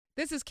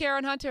This is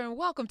Karen Hunter, and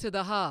welcome to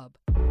The Hub.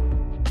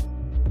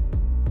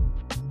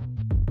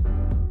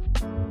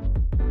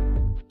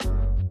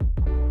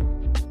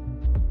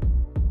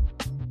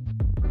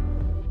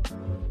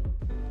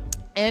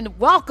 And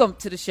welcome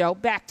to the show,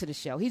 back to the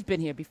show. He's been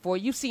here before.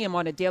 You see him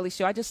on The Daily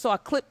Show. I just saw a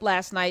clip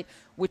last night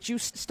with you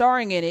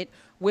starring in it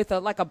with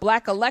like a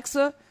black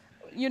Alexa,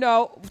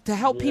 to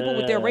help people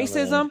with their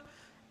racism.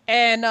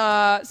 Man.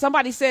 And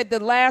somebody said the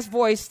last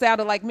voice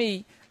sounded like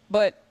me,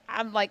 but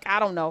I'm like, I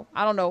don't know.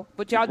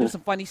 But y'all do some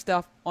funny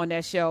stuff on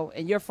that show,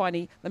 and you're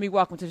funny. Let me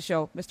welcome to the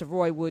show, Mr.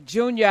 Roy Wood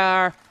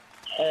Jr.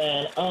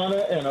 An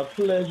honor and a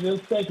pleasure.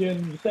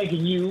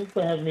 Thanking you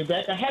for having me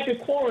back. A happy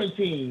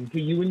quarantine to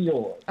you and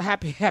yours. A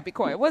happy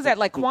quarantine. What is that,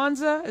 like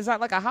Kwanzaa? Is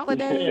that like a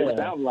holiday? Yeah,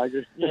 sounds like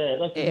it. Yeah,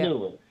 that's a new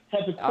one.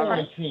 Happy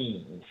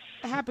quarantine.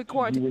 Right. Happy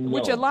quarantine,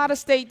 which a lot of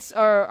states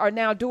are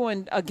now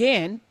doing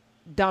again,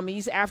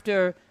 dummies,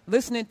 after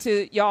listening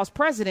to y'all's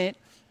president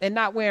and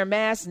not wearing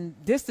masks and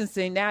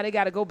distancing. Now they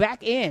got to go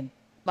back in,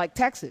 like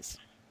Texas.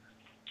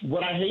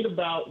 What I hate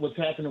about what's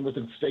happening with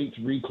the states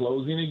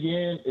reclosing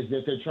again is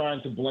that they're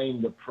trying to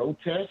blame the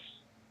protests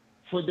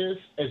for this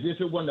as if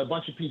it wasn't a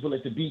bunch of people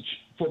at the beach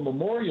for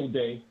Memorial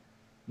Day,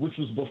 which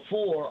was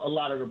before a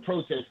lot of the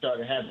protests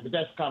started happening. But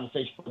that's a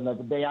conversation for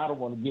another day. I don't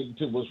want to get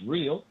into what's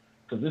real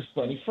because it's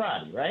Funny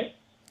Friday, right?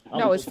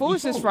 No, it's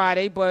Foolishness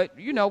Friday, but,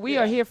 we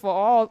are here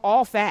for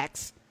all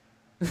facts.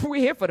 We're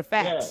here for the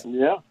facts.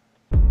 Yeah.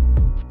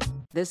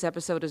 This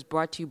episode is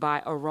brought to you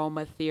by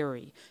Aroma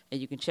Theory, and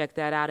you can check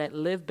that out at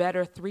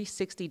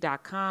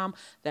livebetter360.com.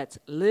 That's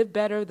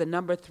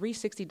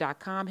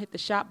livebetter360.com. Hit the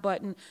shop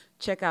button.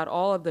 Check out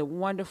all of the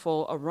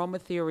wonderful Aroma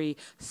Theory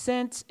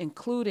scents,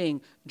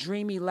 including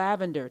Dreamy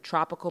Lavender,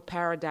 Tropical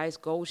Paradise,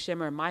 Gold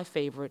Shimmer, and my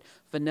favorite,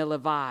 Vanilla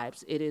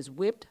Vibes. It is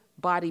whipped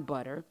body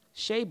butter,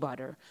 shea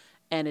butter,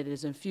 and it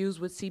is infused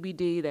with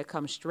CBD that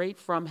comes straight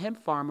from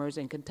hemp farmers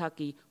in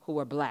Kentucky who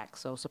are black.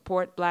 So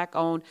support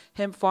black-owned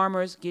hemp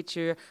farmers. Get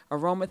your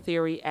Aroma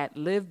Theory at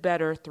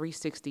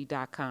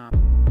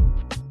livebetter360.com.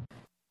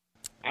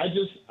 I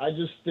just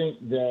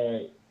think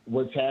that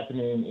what's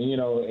happening,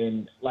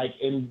 and like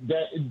in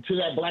that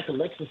Black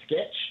Alexa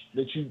sketch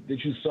that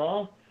you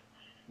saw,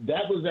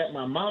 that was at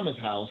my mama's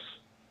house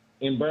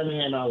in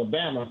Birmingham,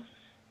 Alabama.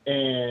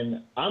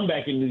 And I'm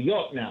back in New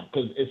York now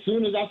because as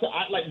soon as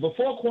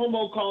before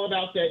Cuomo called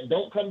out that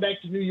don't come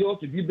back to New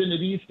York if you've been to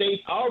these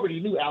states, I already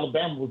knew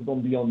Alabama was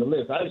going to be on the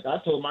list. I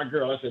told my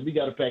girl, I said, we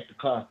got to pack the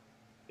car.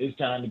 It's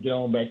time to get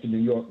on back to New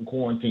York and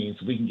quarantine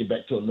so we can get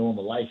back to a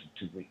normal life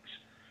in 2 weeks.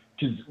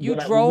 You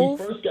drove?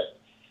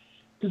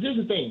 Because here's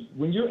the thing.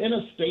 When you're in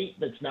a state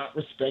that's not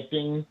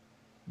respecting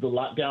the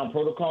lockdown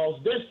protocols,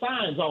 there's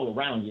signs all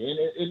around you.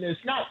 And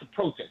it's not the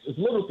protest. It's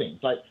little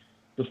things like,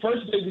 the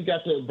first day we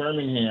got to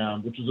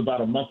Birmingham, which was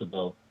about a month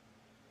ago,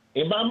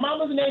 in my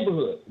mama's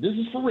neighborhood, this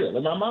is for real,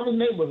 in my mama's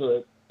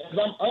neighborhood, as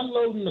I'm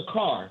unloading the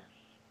car,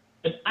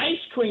 an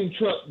ice cream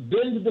truck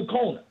bends the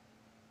corner.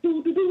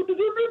 I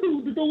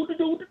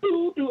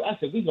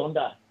said, we gonna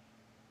die.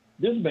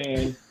 This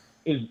man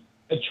is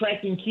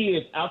attracting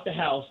kids out the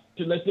house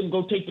to let them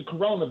go take the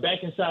Corona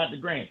back inside the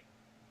Grand.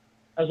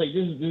 I was like,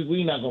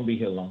 we not gonna be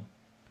here long.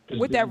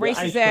 With that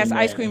racist-ass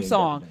ice cream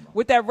song.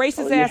 With that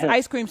racist-ass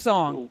ice cream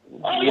song.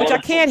 Which I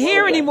can't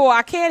hear anymore.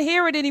 I can't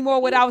hear it anymore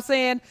without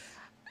saying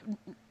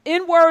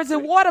N-words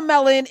and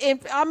watermelon. And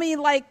I mean,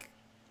 like,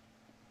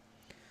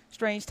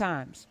 strange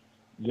times.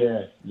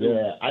 Yeah.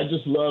 I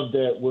just love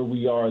that where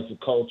we are as a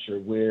culture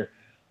where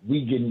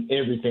we getting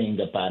everything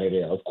up out of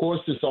there. Of course,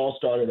 this all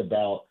started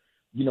about,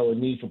 a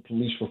need for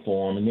police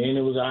reform. And then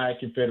it was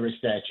Confederate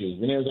statues.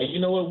 And it was like,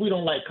 you know what? We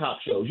don't like cop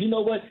shows. You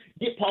know what?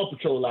 Get Paw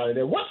Patrol out of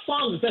there. What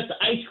song is that the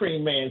Ice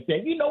Cream Man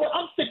thing? You know what?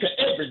 I'm sick of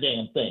every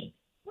damn thing.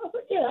 I was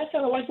like, yeah, I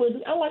kind of like where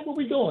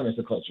we're going as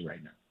a culture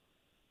right now.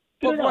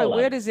 But boy,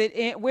 where does it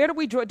end? Where do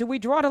we draw? Do we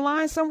draw the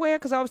line somewhere?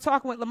 Because I was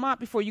talking with Lamont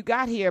before you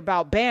got here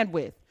about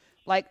bandwidth.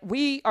 Like,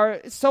 we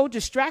are so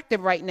distracted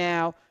right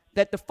now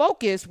that the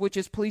focus, which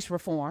is police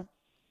reform,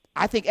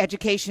 I think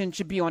education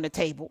should be on the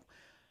table.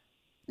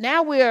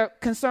 Now we're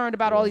concerned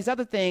about all these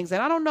other things,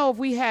 and I don't know if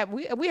we have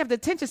the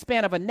attention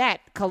span of a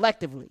gnat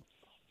collectively.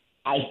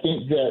 I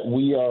think that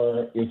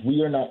if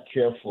we are not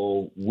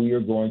careful, we are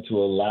going to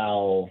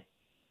allow.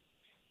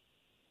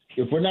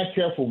 If we're not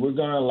careful, we're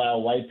going to allow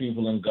white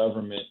people and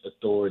government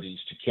authorities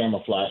to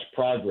camouflage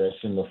progress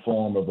in the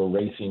form of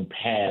erasing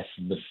past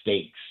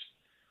mistakes.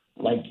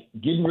 Like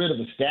getting rid of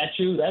a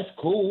statue, that's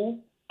cool,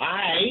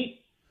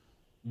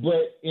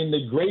 but in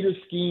the greater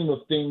scheme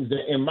of things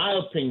that, in my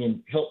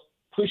opinion, help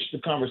push the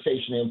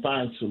conversation and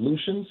find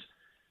solutions,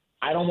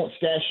 I don't want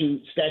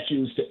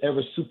statues to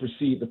ever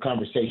supersede the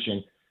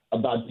conversation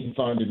about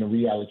defunding and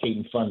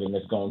reallocating funding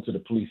that's going to the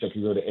police, that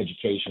could go to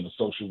education or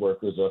social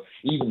workers or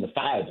even the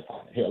fire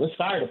department. Hell, there's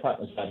fire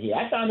departments out here.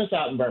 I found this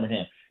out in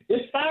Birmingham.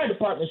 There's fire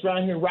departments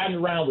around here riding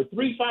around with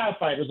 3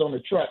 firefighters on the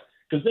truck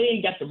because they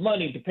ain't got the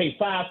money to pay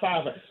 5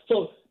 firefighters.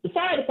 So the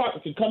fire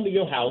department can come to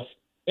your house,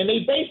 and they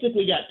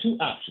basically got 2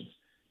 options.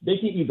 They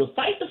can either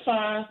fight the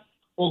fire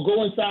or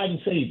go inside and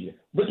save you.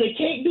 But they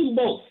can't do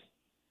both.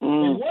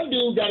 And one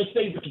dude got to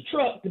stay with the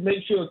truck to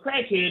make sure a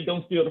crackhead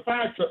don't steal the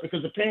fire truck,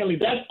 because apparently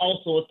that's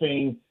also a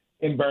thing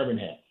in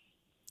Birmingham.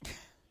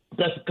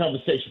 That's a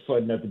conversation for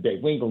another day.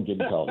 We ain't going to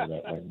get into all of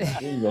that right now.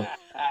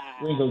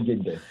 We ain't going to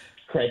get into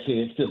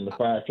crackhead stealing the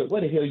fire truck.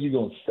 Where the hell you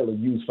going to sell a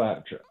used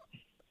fire truck?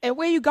 And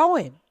where you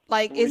going?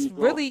 Like, it's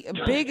really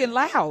big and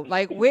loud.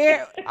 Like,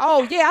 where?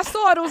 Oh, yeah, I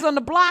saw it. It was on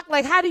the block.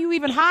 Like, how do you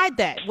even hide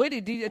that?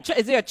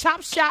 Is there a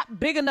chop shop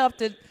big enough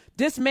to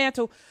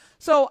dismantle?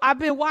 So I've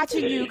been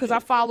watching you because I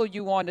follow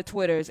you on the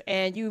Twitters,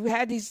 and you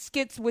had these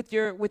skits with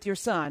your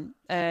son,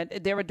 and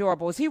they're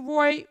adorable. Is he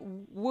Roy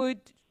Wood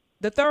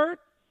the third?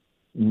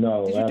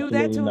 No, did you do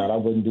that to not. him? I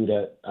wouldn't do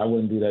that. I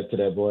wouldn't do that to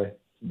that boy.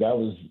 That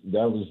was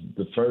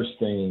the first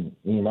thing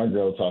me and my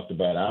girl talked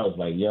about. I was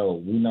like, yo,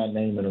 we're not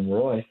naming him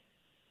Roy.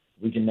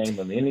 We can name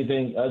him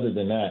anything other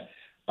than that.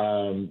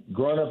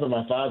 Growing up in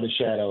my father's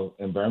shadow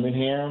in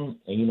Birmingham,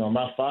 and,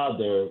 my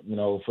father,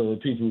 for the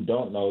people who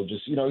don't know,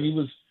 just, he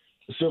was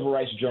a civil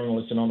rights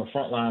journalist and on the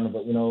front line of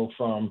it,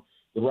 from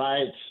the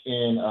riots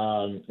in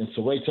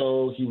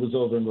Soweto. He was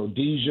over in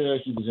Rhodesia.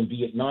 He was in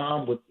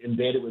Vietnam,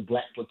 embedded with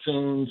black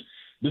platoons.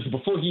 This is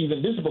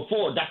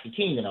before Dr.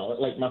 King and all.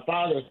 Like, my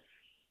father,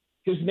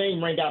 his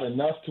name rang out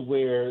enough to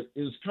where it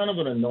was kind of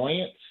an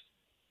annoyance.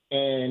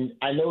 And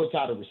I know it's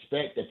out of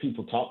respect that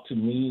people talk to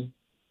me.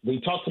 They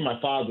talk to my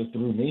father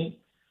through me.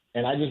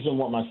 And I just don't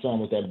want my son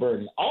with that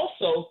burden.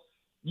 Also,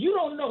 you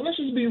don't know. Let's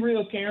just be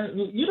real, Karen.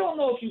 You don't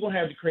know if you're going to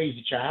have the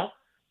crazy child.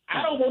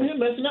 I don't want him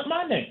messing up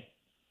my name.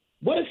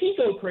 What if he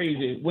go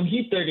crazy when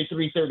he's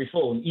 33,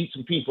 34 and eat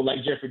some people like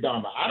Jeffrey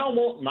Dahmer? I don't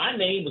want my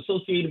name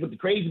associated with the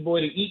crazy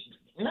boy to eat.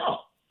 No.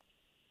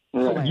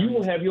 So you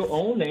will have your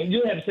own name.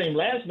 You'll have the same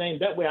last name.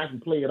 That way I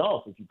can play it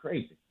off if you're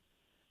crazy.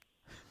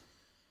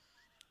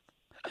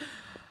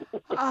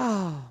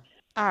 Oh,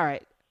 all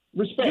right.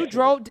 Respect.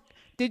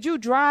 Did you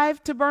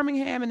drive to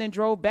Birmingham and then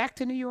drove back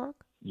to New York?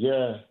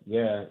 Yeah.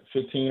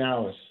 15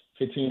 hours.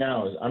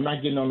 I'm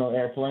not getting on no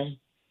airplane.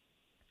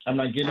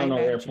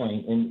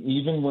 And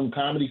even when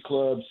comedy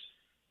clubs,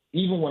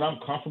 even when I'm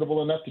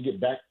comfortable enough to get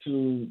back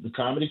to the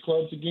comedy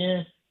clubs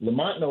again,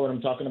 Lamont know what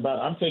I'm talking about.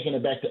 I'm taking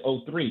it back to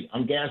 2003.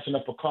 I'm gassing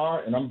up a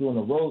car and I'm doing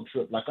a road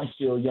trip like I'm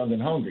still young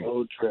and hungry.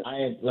 Road trip.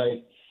 It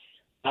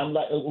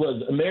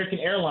was American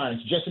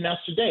Airlines just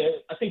announced today.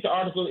 I think the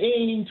article, it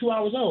ain't even 2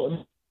 hours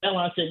old.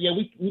 Airlines said, yeah,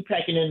 we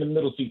packing in the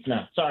middle seats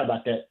now. Sorry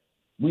about that.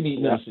 We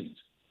need middle seats.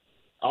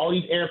 All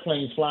these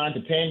airplanes flying to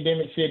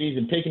pandemic cities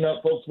and picking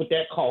up folks with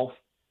that cough.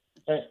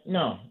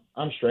 No,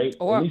 I'm straight.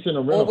 Or, at least in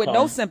a rental or with car,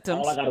 no symptoms.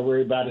 All I got to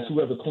worry about is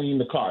whoever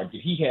cleaned the car.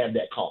 Did he have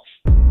that cough?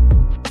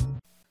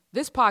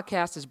 This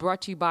podcast is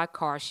brought to you by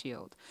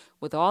CarShield.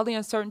 With all the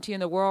uncertainty in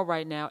the world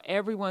right now,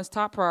 everyone's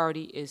top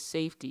priority is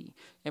safety.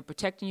 And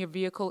protecting your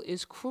vehicle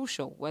is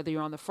crucial, whether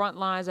you're on the front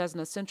lines as an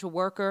essential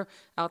worker,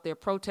 out there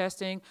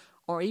protesting,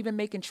 or even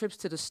making trips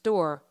to the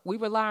store. We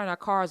rely on our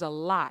cars a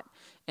lot.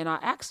 And I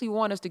actually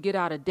want us to get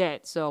out of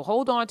debt. So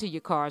hold on to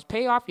your cars,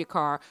 pay off your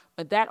car,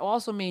 but that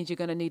also means you're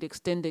going to need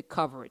extended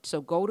coverage.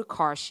 So go to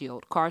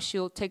CarShield.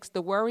 CarShield takes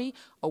the worry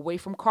away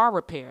from car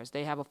repairs.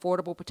 They have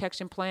affordable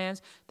protection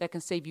plans that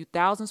can save you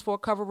thousands for a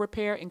cover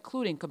repair,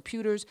 including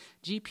computers,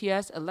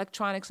 GPS,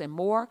 electronics, and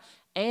more.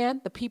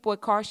 And the people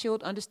at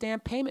CarShield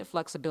understand payment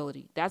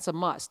flexibility. That's a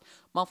must.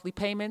 Monthly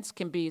payments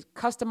can be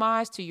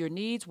customized to your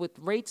needs with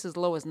rates as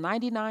low as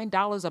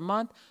 $99 a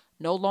month.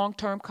 No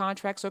long-term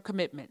contracts or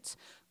commitments.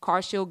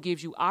 CarShield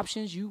gives you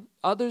options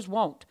others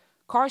won't.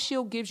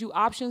 CarShield gives you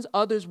options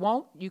others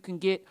won't. You can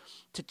get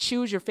to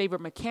choose your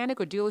favorite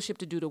mechanic or dealership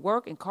to do the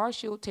work, and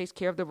CarShield takes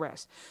care of the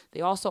rest. They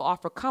also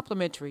offer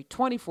complimentary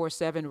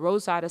 24/7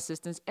 roadside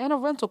assistance and a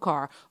rental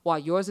car while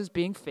yours is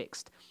being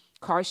fixed.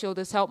 CarShield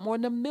has helped more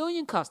than 1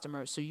 million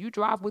customers, so you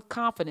drive with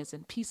confidence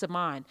and peace of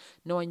mind,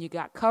 knowing you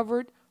got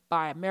covered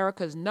by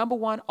America's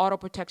 #1 auto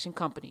protection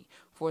company.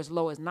 For as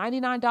low as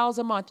 $99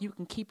 a month, you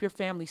can keep your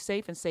family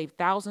safe and save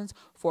thousands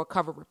for a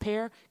covered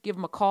repair. Give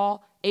them a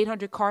call,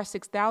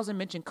 800-CAR-6000,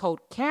 mention code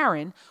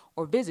Karen,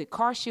 or visit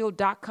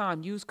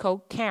carshield.com. Use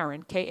code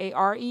Karen,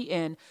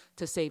 Karen,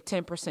 to save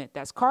 10%.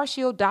 That's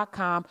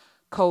carshield.com,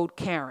 code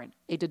Karen.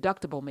 A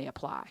deductible may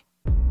apply.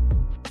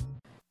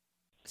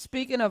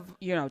 Speaking of,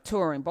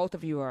 touring, both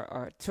of you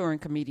are touring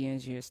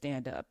comedians. You're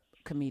stand-up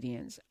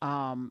comedians.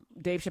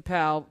 Dave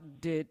Chappelle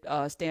did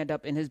stand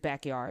up in his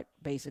backyard,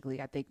 basically.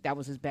 I think that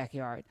was his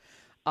backyard.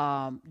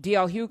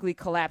 D.L. Hughley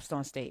collapsed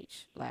on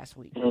stage last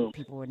week.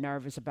 People were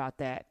nervous about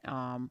that.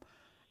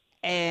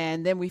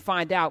 And then we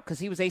find out, because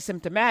he was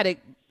asymptomatic,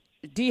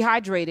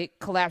 dehydrated,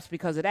 collapsed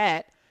because of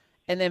that,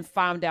 and then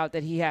found out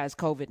that he has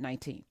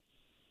COVID-19.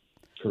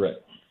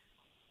 Correct.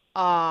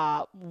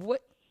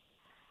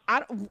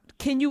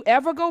 Can you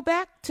ever go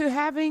back to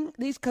having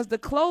these? Because the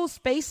closed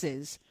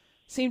spaces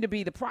seem to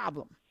be the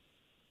problem.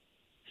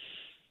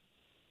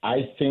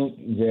 I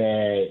think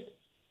that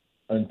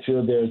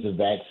until there's a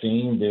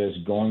vaccine, there's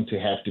going to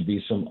have to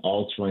be some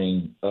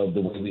altering of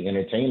the way we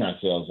entertain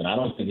ourselves. And I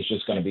don't think it's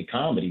just going to be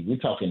comedy. We're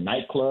talking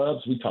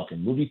nightclubs. We're talking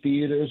movie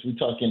theaters. We're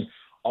talking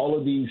all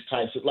of these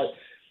types of,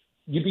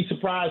 you'd be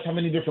surprised how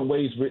many different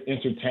ways we're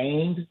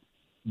entertained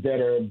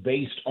that are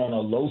based on a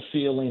low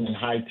ceiling and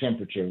high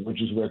temperature,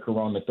 which is where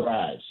Corona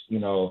thrives.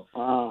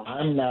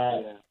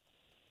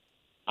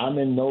 I'm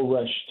in no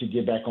rush to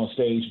get back on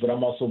stage, but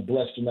I'm also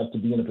blessed enough to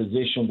be in a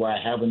position where I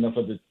have enough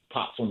of the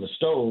pots on the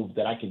stove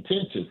that I can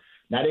tend to.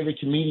 Not every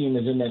comedian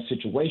is in that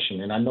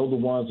situation, and I know the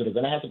ones that are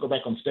going to have to go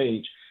back on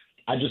stage.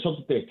 I just hope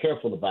that they're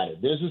careful about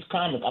it. There's this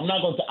comic.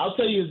 I'll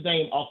tell you his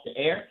name off the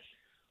air,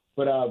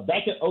 but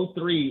back in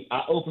 2003,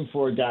 I opened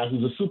for a guy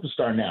who's a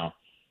superstar now.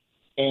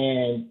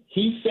 And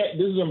this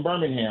is in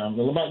Birmingham.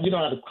 You know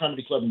how the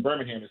comedy club in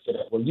Birmingham is set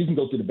up, where you can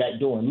go through the back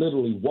door and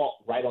literally walk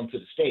right onto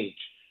the stage.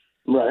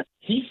 Right.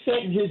 He sat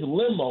in his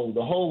limo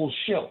the whole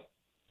show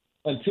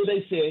until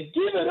they said,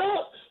 "Give it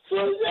up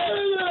for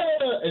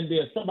Zara!" And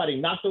then somebody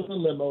knocked on the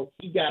limo.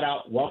 He got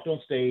out, walked on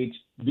stage,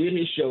 did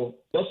his show,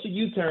 bust a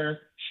U-turn,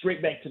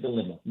 straight back to the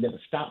limo. Never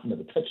stopped,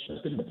 never touched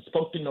nothing, never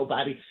spoke to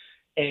nobody.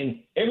 And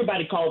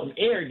everybody called him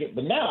arrogant,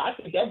 but now I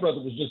think that brother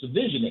was just a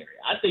visionary.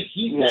 I think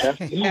that's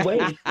the new way.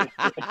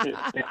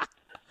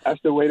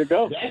 That's the way to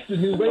go. That's the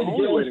new way to get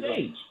on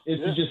stage. Is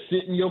to just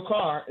sit in your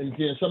car and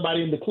then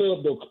somebody in the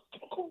club go.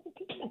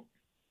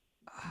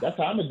 That's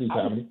how I'm gonna do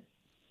comedy.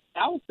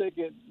 I was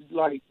thinking,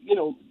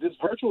 this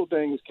virtual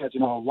thing is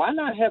catching on. Why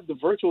not have the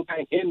virtual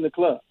thing in the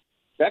club?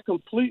 That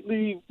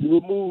completely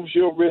removes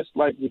your risk.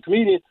 Like the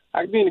comedian,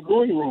 I could be in the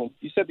green room.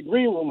 You set the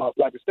green room up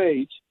like a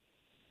stage.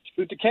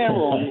 Shoot the camera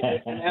on me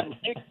and have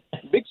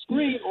a big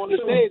screen on the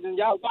stage, and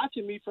y'all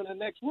watching me from the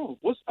next room.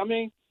 That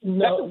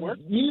could work.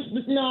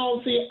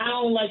 See, I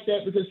don't like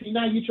that because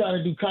now you're trying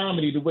to do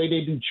comedy the way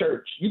they do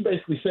church. You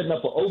basically setting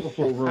up an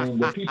overflow room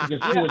where people can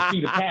still see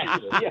the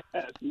pastor.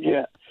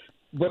 Yeah.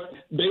 But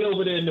they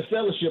over there in the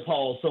fellowship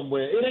hall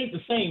somewhere. It ain't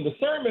the same. The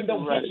sermon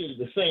don't touch it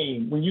the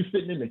same when you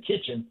sitting in the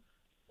kitchen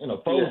in a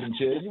folding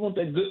chair. You want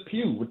that good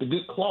pew with the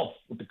good cloth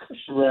with the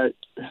cushion. Right.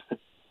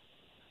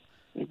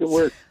 It could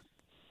work.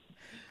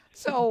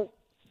 So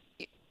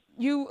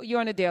you're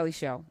on a Daily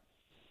Show,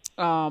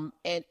 and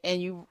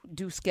you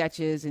do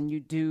sketches and you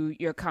do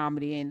your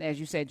comedy, and as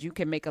you said, you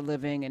can make a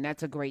living, and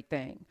that's a great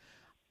thing.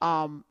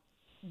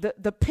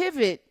 The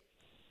pivot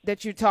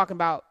that you're talking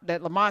about,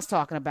 that Lamont's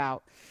talking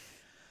about,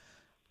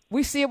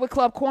 we see it with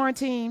Club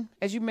Quarantine,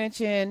 as you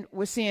mentioned.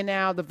 We're seeing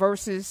now the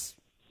Versus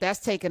that's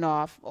taken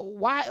off.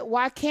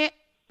 Why can't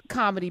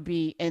comedy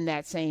be in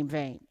that same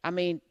vein? I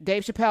mean,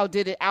 Dave Chappelle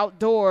did it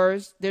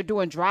outdoors. They're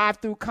doing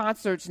drive-through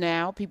concerts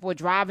now. People are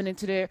driving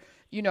into their,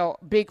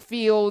 big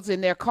fields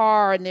in their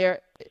car, and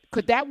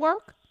could that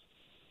work?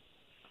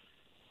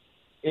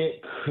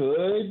 It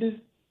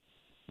could,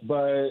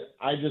 but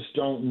I just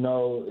don't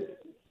know.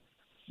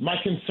 My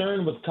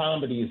concern with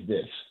comedy is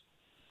this.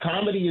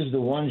 Comedy is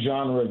the one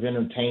genre of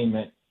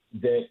entertainment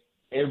that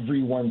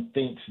everyone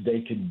thinks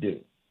they can do.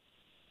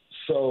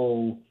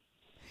 So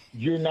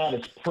you're not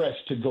as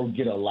pressed to go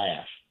get a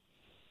laugh.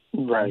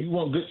 Right. You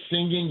want good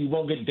singing, you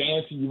want good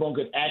dancing, you want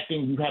good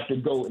acting, you have to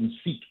go and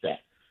seek that.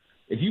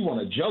 If you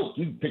want a joke,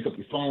 you can pick up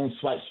your phone,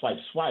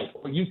 swipe,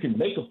 or you can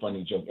make a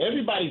funny joke.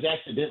 Everybody's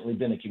accidentally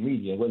been a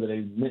comedian, whether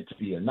they meant to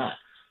be or not.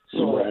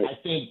 So I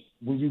think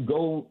when you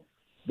go,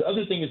 the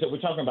other thing is that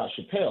we're talking about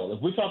Chappelle.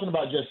 If we're talking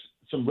about just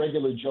some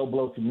regular Joe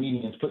Blow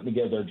comedians putting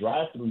together a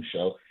drive-through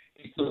show,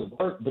 it could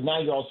work, but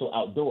now you're also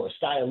outdoors.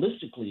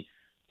 Stylistically,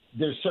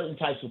 there's certain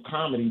types of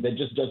comedy that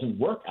just doesn't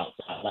work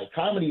outside. Like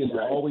comedy has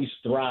always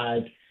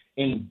thrived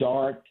in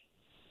dark,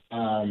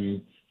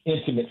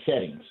 intimate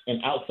settings,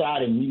 and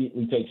outside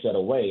immediately takes that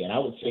away. And I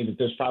would say that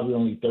there's probably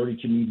only 30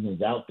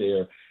 comedians out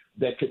there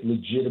that could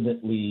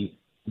legitimately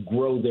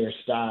grow their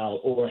style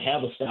or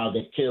have a style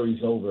that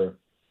carries over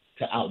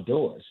to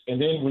outdoors.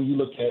 And then when you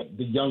look at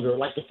the younger,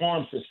 like the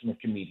farm system of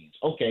comedians,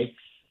 okay,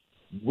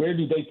 where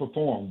do they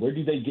perform? Where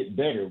do they get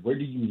better? Where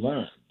do you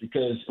learn?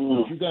 Because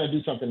if you're going to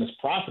do something that's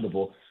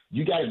profitable,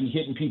 you got to be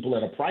hitting people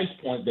at a price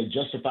point that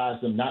justifies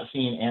them not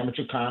seeing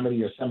amateur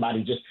comedy or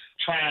somebody just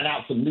trying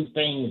out some new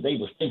things they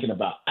was thinking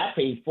about. I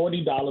paid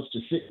 $40 to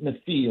sit in the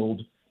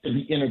field to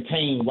be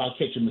entertained while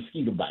catching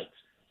mosquito bites.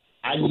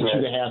 I need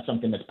you to have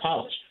something that's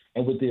polished.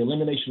 And with the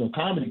elimination of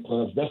comedy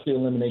clubs, that's the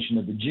elimination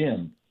of the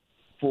gym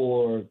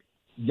for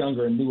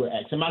younger and newer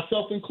acts, and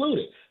myself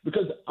included.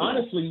 Because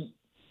honestly,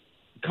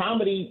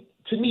 comedy,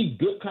 to me,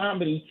 good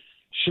comedy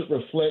should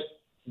reflect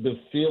the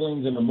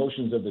feelings and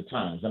emotions of the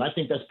times. And I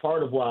think that's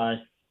part of why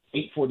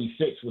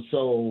 846 was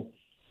so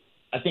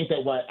 – I think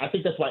that's why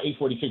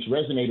 846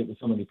 resonated with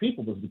so many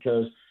people, was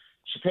because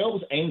Chappelle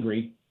was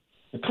angry.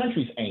 The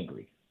country's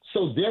angry.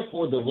 So,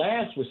 therefore, the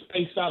laughs were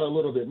spaced out a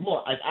little bit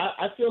more.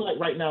 I feel like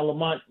right now,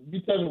 Lamont, you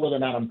tell me whether or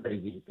not I'm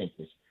crazy to think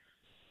this.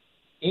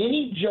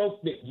 Any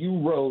joke that you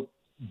wrote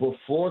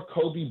before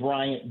Kobe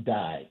Bryant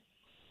died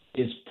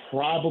is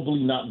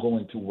probably not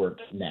going to work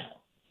now.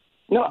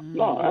 No,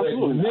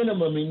 absolutely. At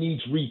minimum, it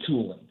needs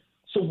retooling.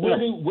 So where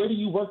do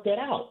you work that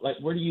out? Like,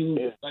 where do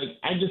you like?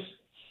 I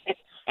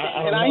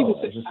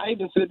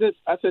even said this.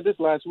 I said this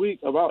last week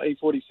about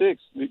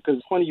 846 because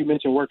it's funny you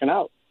mentioned working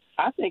out.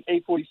 I think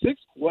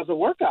 846 was a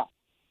workout,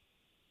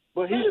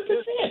 but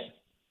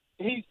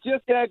he's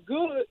just that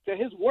good that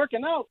his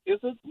working out is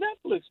a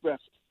Netflix special.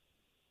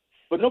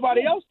 But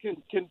nobody else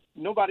can.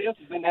 Nobody else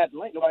is in that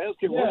lane. Nobody else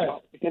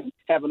can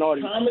have an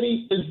audience.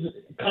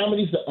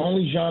 Comedy's the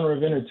only genre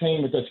of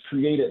entertainment that's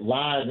created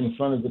live in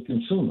front of the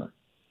consumer.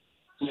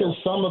 So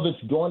some of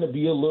it's going to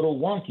be a little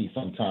wonky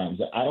sometimes.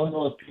 I don't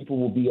know if people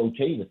will be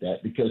okay with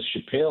that because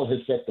Chappelle has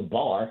set the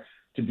bar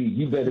to be,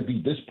 you better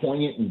be this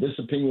poignant and this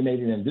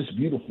opinionated and this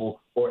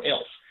beautiful or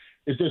else.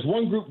 If there's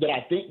one group that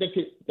I think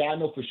that I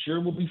know for sure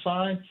will be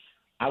fine,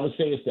 I would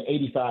say it's the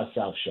 85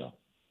 South Show.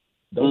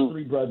 Those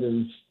three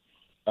brothers,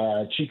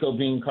 Chico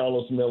Bean,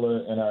 Carlos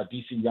Miller, and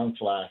DC Young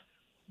Fly,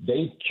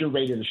 they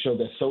curated a show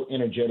that's so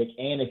energetic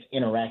and it's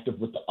interactive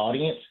with the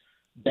audience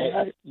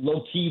that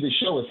low-key the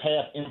show is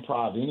half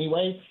improv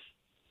anyway.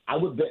 I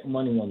would bet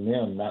money on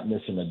them not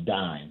missing a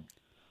dime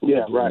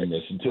doing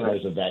this until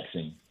there's a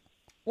vaccine.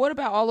 What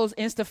about all those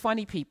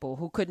Insta-funny people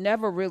who could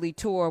never really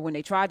tour? When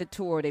they tried to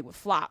tour, they would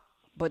flop,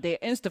 but they're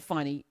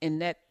Insta-funny in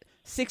that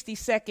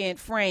 60-second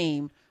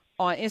frame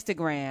on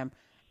Instagram.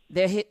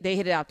 They hit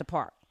it out the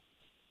park.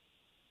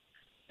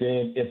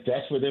 Then if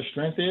that's where their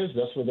strength is,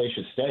 that's where they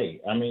should stay.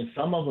 I mean,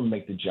 some of them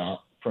make the jump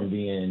from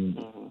being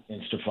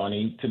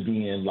Insta-funny to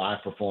being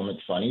live performance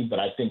funny, but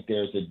I think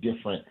there's a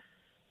different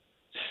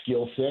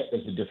skill set,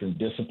 there's a different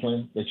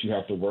discipline that you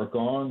have to work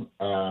on.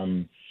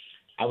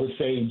 I would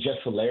say Just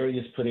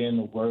Hilarious put in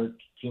the work,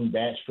 King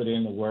Batch put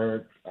in the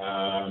work,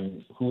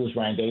 Who is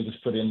Ryan Davis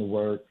put in the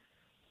work.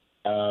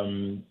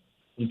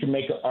 You can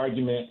make an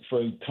argument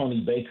for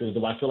Tony Baker,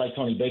 though I feel like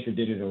Tony Baker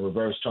did it in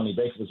reverse. Tony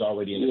Baker was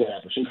already an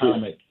established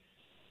comic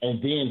and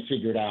then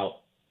figured out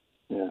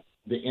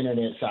the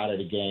internet side of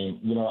the game.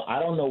 You know, I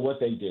don't know what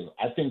they do.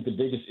 I think the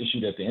biggest issue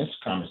that the Insta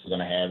comics are going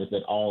to have is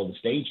that all the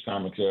stage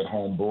comics are at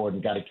home bored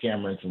and got a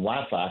camera and some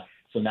Wi-Fi,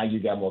 so now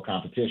you got more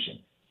competition.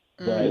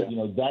 But, you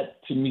know,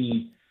 that to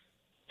me,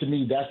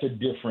 that's a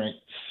different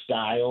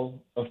style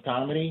of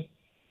comedy.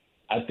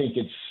 I think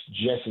it's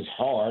just as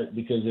hard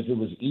because if it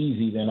was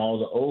easy, then all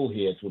the old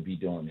heads would be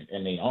doing it,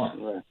 and they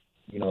aren't. Right.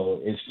 You know,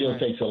 it still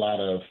takes a lot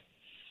of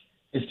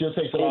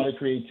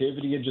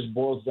creativity. It just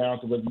boils down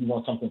to whether you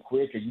want something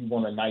quick or you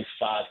want a nice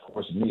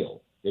 5-course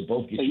meal. They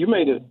both get you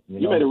made a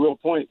real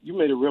point. You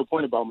made a real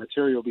point about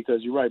material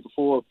because you're right.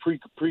 Before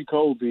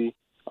pre-COVID,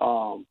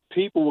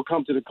 people would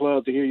come to the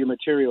club to hear your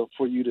material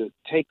for you to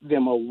take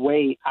them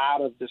away out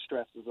of the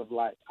stresses of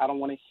life. I don't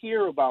want to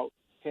hear about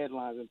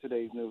headlines in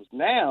today's news.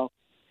 Now,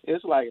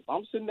 it's like, if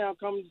I'm sitting down,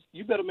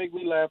 you better make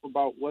me laugh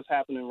about what's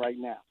happening right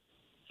now.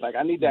 Like,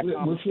 I need that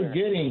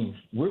commentary.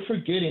 We're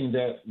forgetting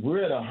that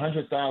we're at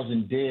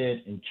 100,000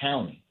 dead and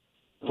counting.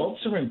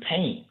 Folks are in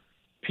pain.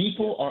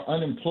 People are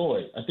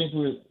unemployed. I think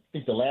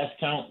the last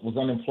count was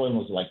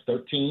unemployment was like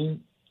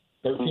 14%,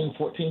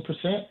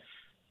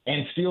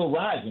 and still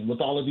rising with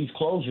all of these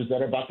closures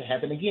that are about to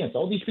happen again. So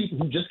all these people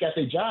who just got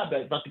their job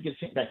back about to get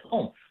sent back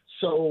home.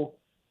 So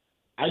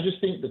I just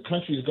think the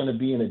country is going to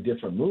be in a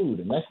different mood.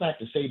 And that's not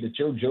to say that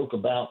your joke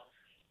about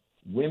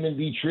women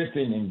be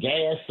tripping and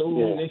gas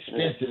so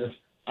expensive.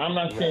 I'm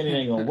not saying it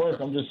ain't going to work.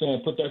 I'm just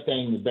saying put that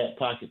thing in the back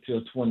pocket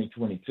till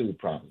 2022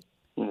 probably.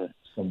 It's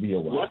going to be a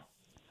while.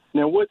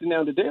 Now,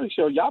 the Daily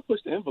Show, y'all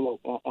push the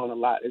envelope on a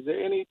lot. Is there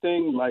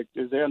anything like,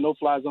 is there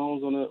no-fly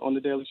zones on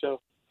the Daily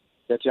Show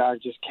that y'all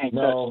just can't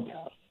touch?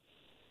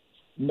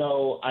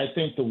 No, I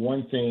think the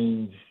one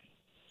thing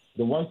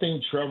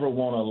Trevor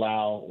won't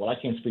allow, well,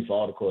 I can't speak for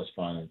all the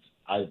correspondents.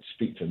 I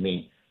speak for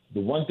me.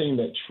 The one thing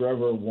that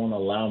Trevor won't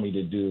allow me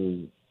to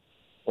do,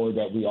 or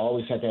that we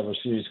always have to have a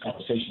serious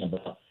conversation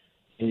about,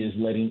 is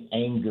letting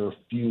anger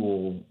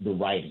fuel the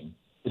writing.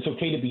 It's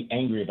okay to be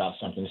angry about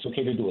something. It's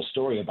okay to do a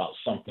story about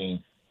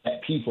something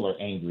that people are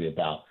angry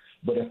about.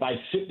 But if I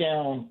sit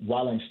down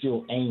while I'm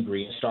still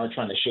angry and start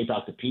trying to shape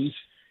out the piece,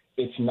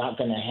 it's not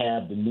going to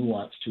have the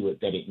nuance to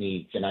it that it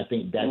needs. And I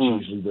think that's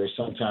usually where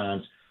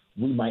sometimes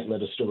we might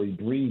let a story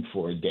breathe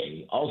for a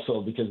day.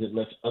 Also because it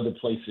lets other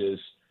places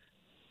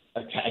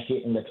attack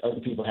it and lets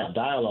other people have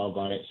dialogue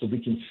on it so we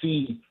can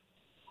see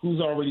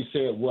who's already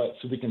said what,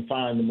 so we can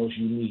find the most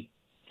unique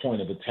point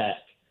of attack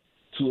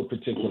to a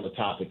particular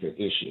topic or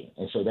issue.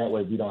 And so that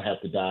way we don't have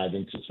to dive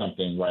into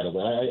something right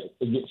away.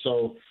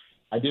 So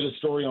I did a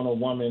story on a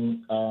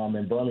woman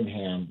in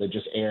Birmingham that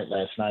just aired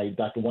last night,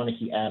 Dr.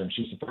 Wanaki Adams.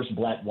 She's the first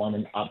black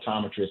woman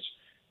optometrist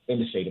in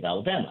the state of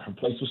Alabama. Her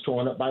place was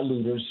torn up by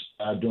looters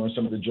during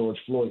some of the George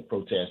Floyd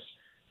protests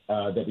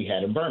that we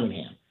had in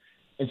Birmingham.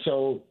 And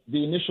so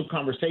the initial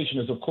conversation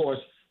is, of course,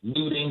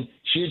 looting.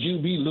 Should you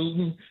be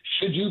looting?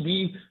 Should you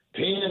be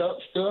paying up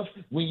stuff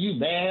when you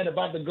mad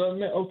about the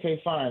government?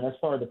 Okay, fine. That's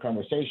part of the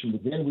conversation.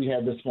 But then we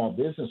had this small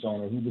business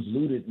owner who was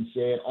looted and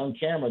said on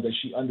camera that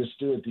she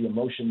understood the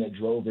emotion that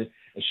drove it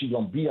and she's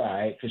going to be all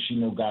right because she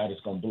know God is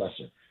going to bless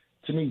her.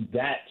 To me,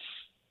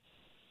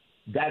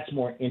 that's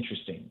more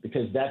interesting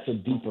because that's a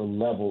deeper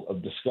level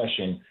of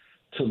discussion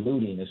to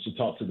looting, is to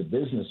talk to the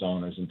business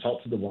owners and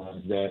talk to the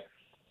ones that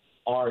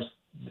are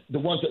the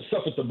ones that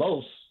suffered the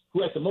most,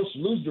 who had the most to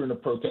lose during the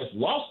protest,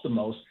 lost the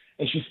most,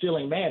 and she's still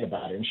ain't mad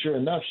about it. And sure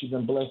enough, she's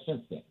been blessed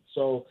since then.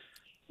 So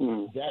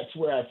that's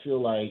where I feel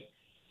like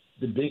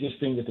the biggest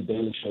thing at the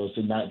Daily Show is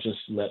to not just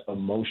let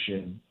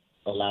emotion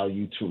allow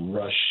you to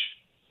rush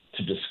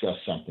to discuss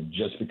something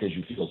just because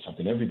you feel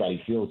something.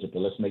 Everybody feels it, but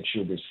let's make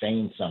sure we're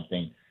saying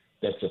something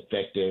that's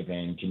effective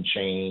and can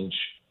change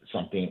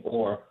something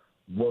or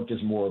work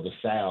as more of a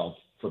salve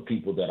for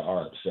people that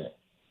are upset.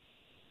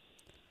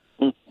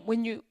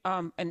 When you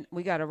and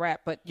we got to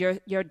wrap, but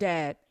your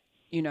dad,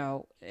 you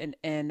know,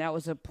 and that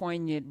was a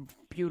poignant,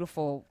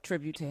 beautiful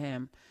tribute to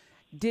him.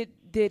 Did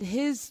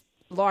his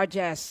large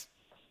ass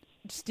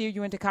steer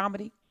you into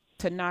comedy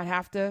to not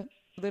have to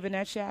live in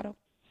that shadow?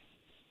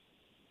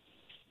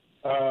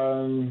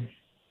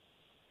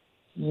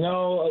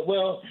 No.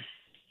 Well,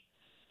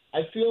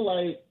 I feel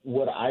like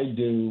what I've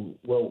been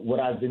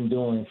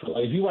doing for,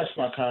 like, if you watch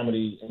my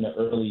comedy in the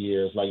early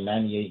years, like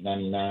 98,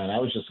 99, I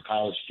was just a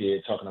college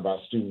kid talking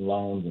about student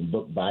loans and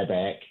book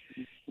buyback.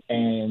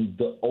 And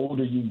the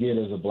older you get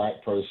as a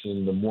black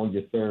person, the more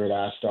your third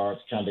eye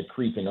starts kind of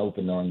creeping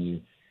open on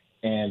you.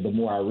 And the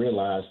more I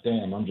realized,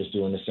 damn, I'm just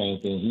doing the same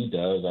thing he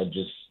does. I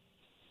just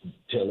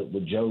tell it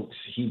with jokes.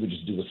 He would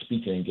just do a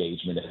speaker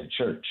engagement at a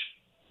church.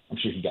 I'm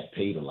sure he got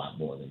paid a lot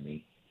more than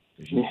me.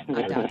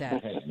 I doubt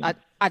that.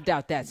 I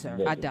doubt that, sir.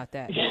 I doubt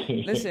that.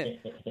 Listen,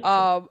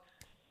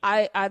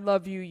 I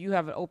love you. You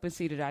have an open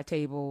seat at our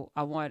table.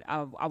 I want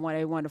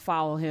everyone to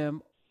follow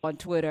him on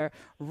Twitter.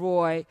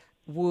 Roy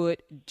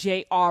Wood,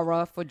 J.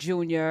 for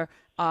Junior.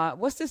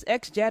 What's this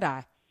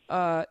ex-Jedi?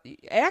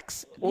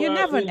 X? Well, You're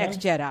never an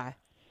ex-Jedi.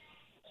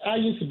 I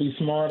used to be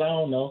smart. I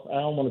don't know. I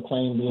don't want to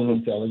claim being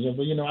intelligent,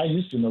 but, I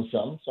used to know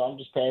something. So I'm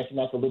just passing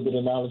out a little bit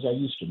of knowledge I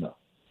used to know.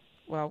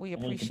 Well, we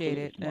appreciate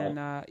it,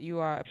 and you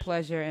are a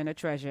pleasure and a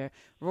treasure.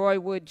 Roy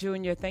Wood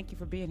Jr., thank you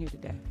for being here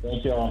today.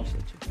 Thank y'all.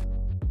 Appreciate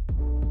you.